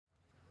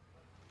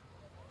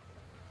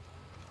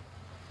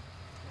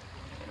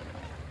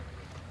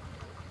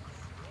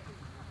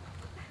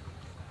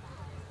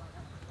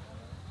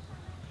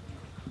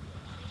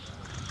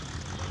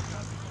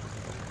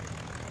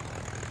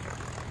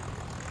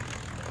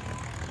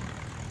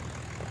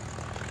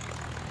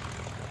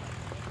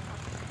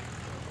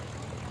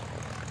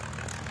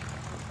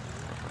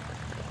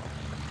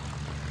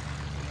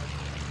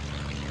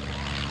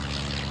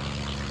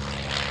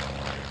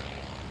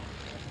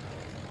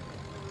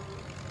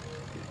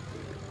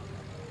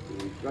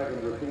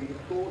Dragon repeat,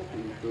 of course,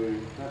 is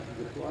doing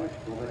passenger flight,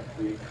 not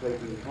actually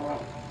taking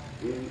part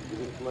in the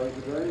display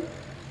today,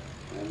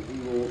 and he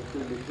will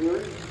soon be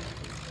through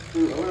to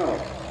allow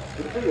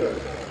the trio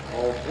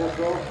of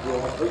aircraft who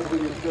are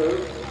opening the show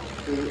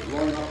to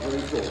line up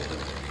very shortly.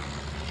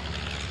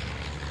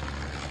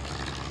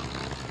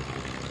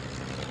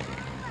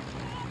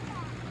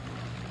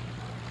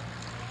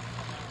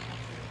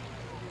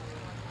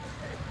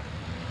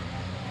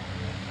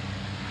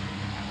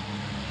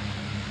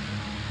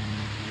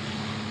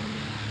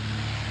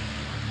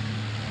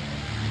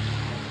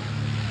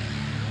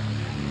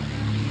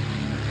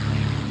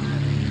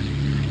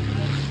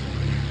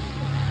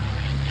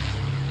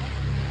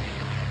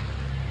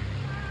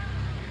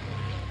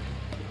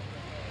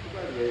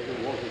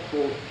 Was of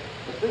course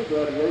a big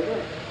Gladiator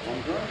on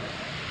track,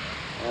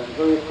 and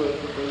very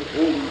certainly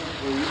all these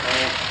three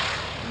are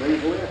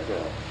naval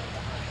aircraft.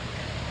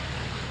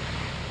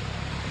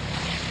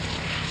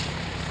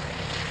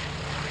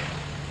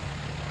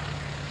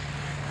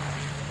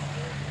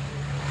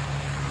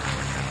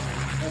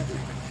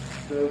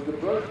 So the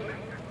approach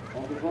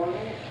on the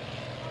final.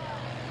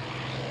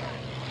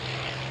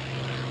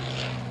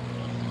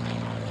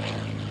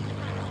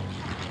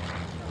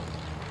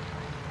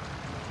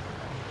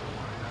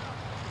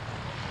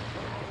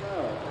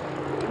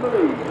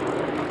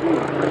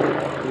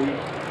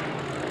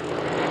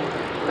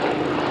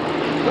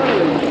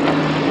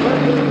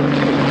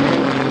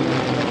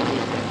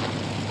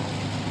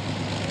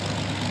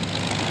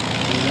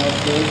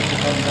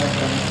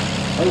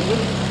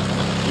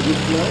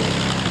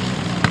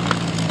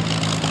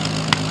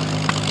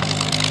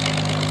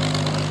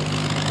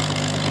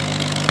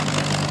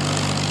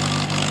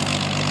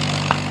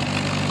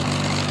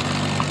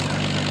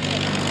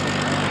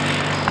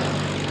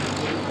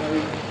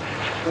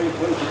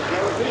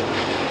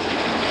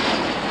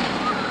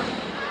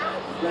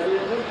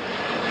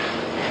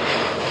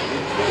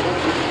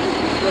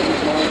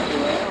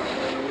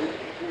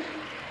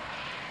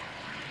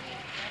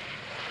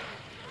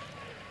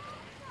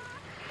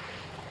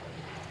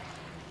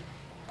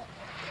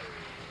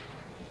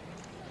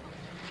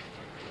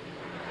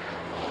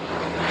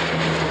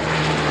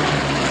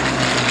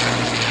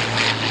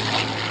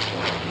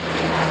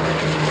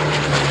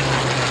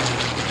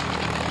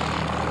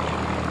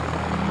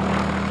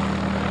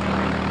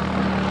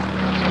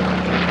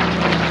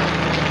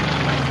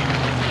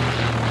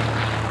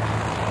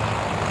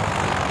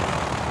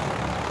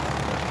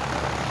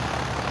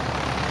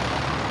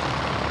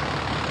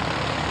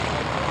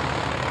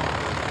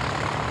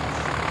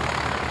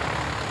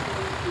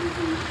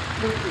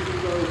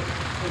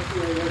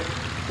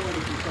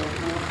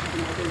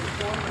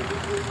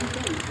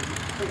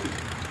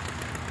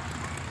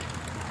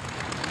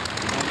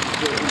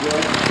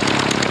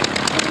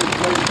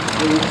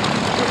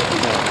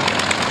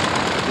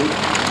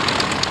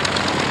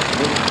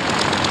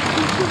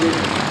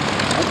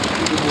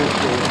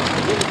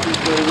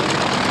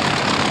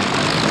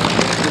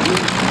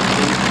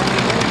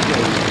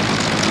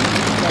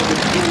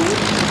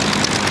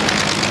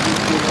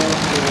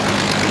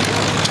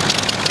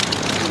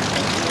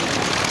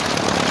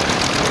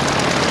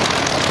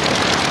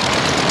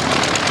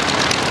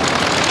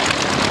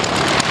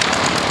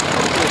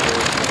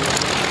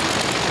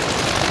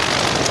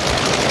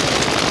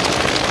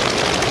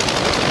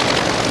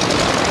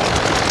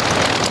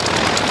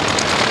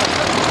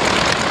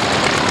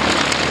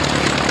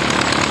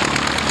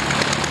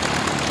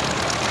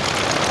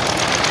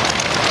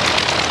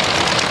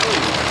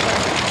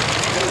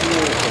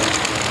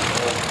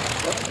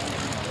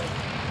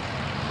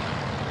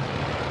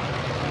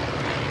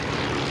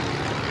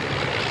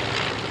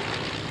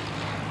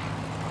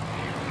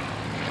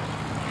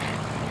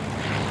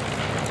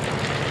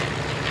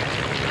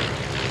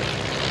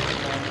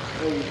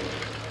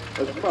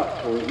 As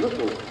much or as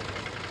little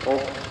of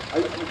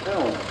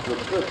 £80 for a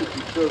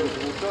perfectly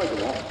serviceable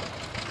Shuttleworth,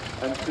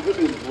 and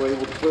civilians were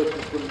able to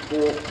purchase them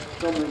for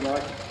something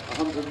like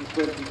 £120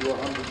 to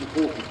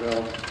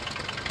 £140.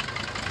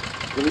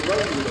 The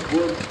remainder that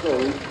weren't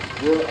sold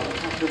were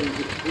unhappily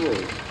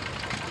destroyed,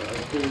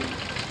 being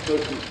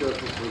totally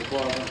surface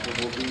requirements and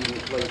will be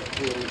replaced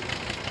purely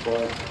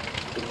by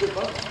the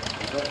shipper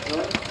at that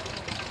time,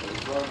 the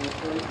primary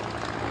trade.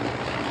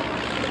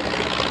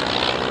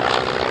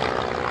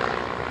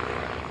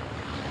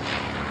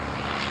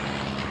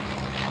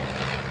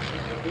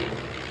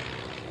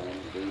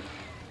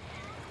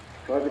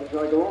 Private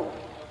Shuttleworth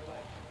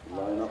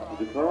line up to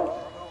depart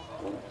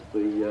once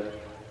the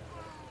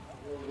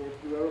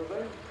two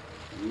aeroplanes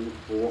used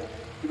for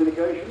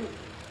communication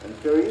and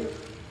ferrying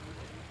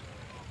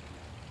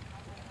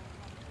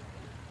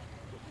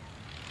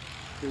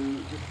to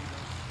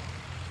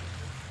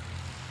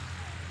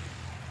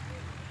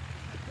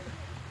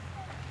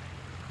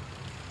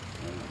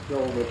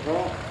Shuttleworth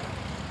Park.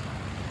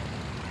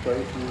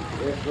 Traces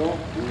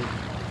aircraft with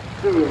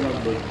serial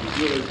numbers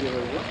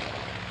 001.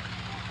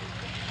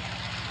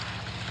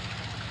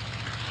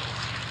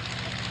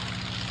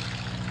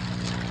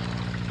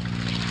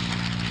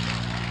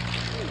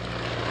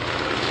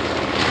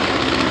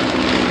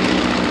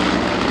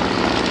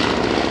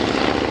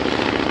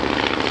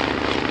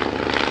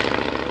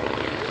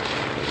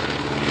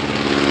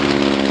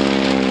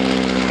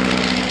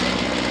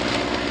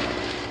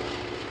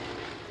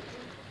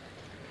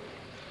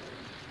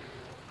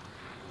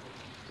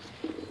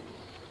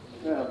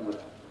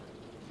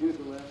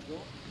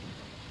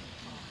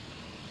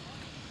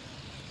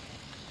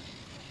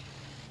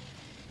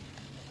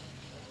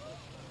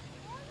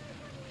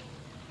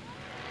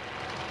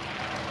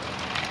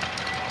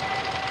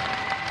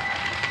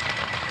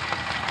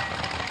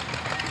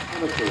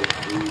 and of course the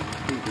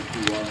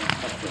C-51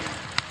 Hudson.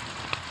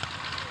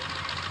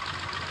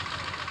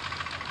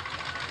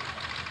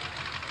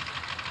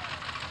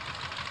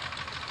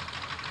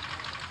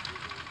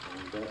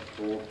 And that's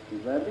for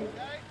his landing.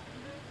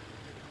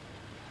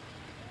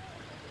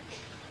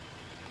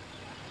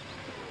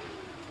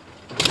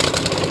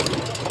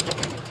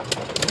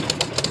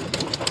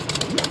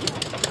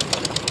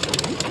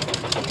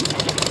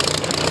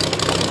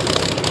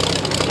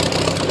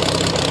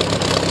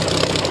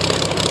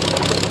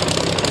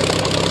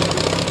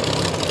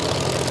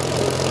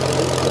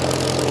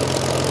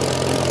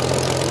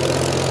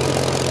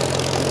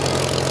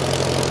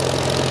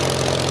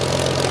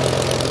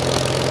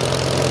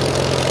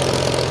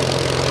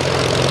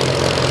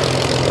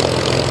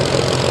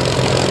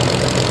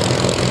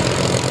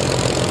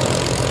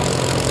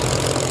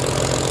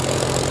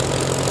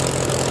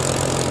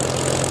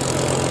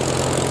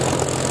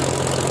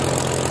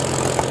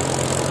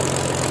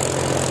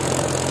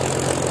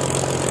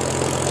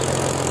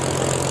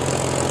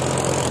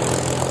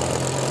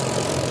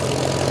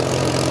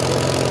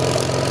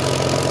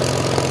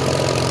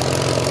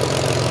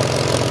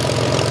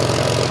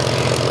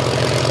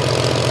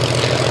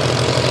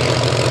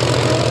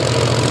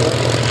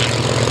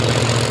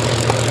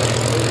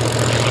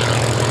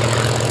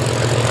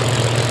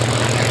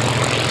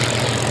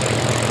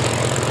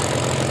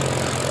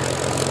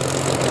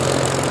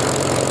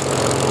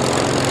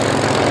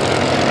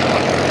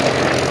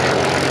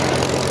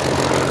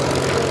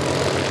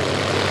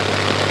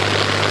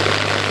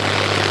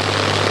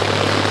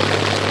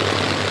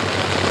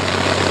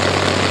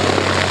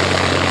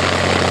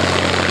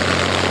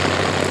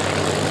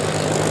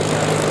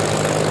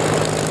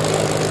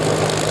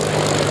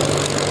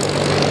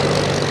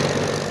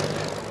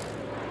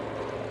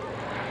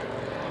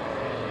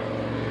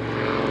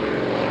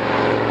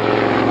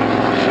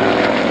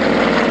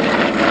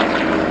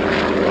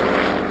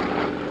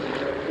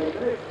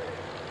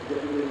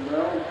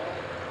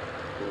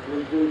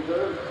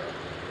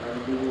 And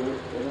we will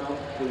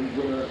announce the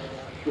winner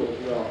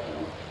shortly after.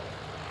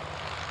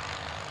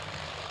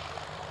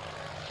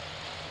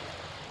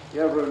 The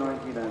Avro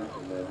 19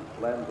 Anthem then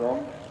lands on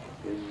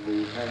in the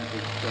hands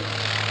of Trent.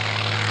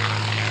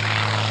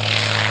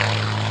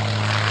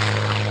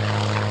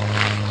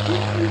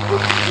 This is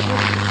good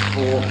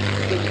for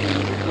thinking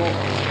that it's not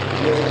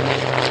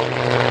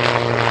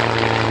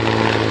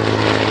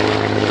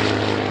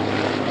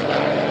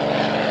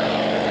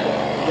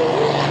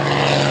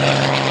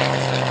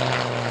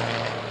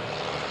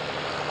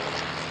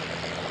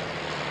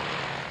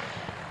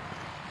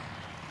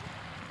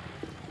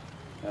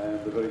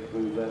and a very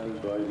smooth landing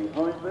by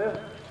behind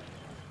there.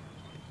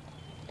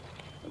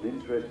 An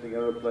interesting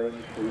aeroplane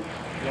to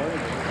fly.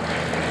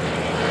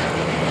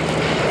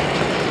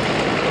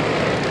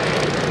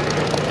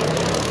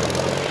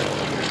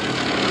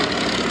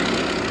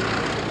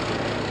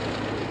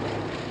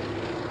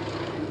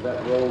 That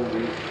role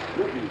the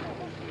British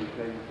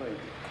became famous.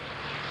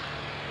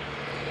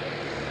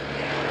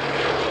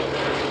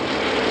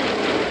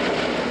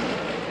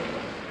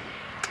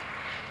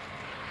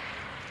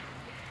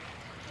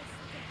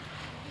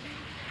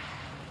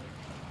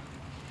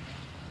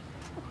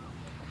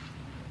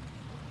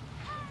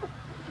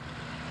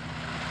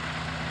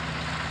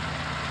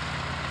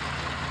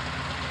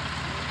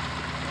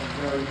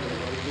 Very good.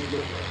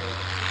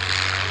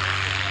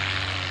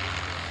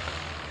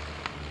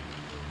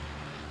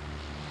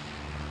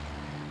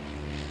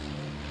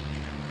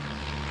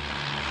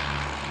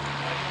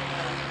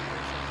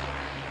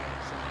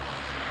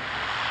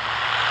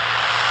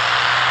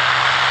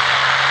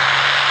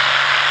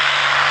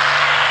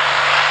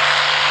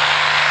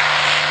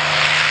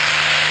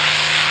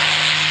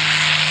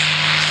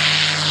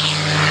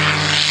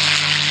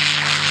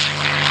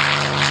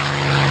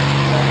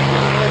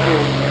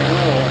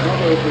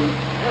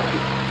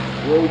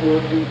 World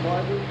War II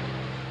fighters.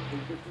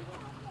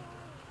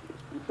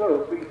 And so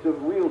a piece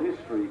of real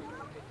history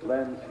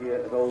lands here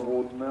at Old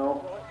Warden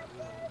now.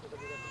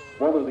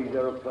 One of these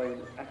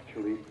aeroplanes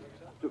actually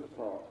took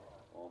part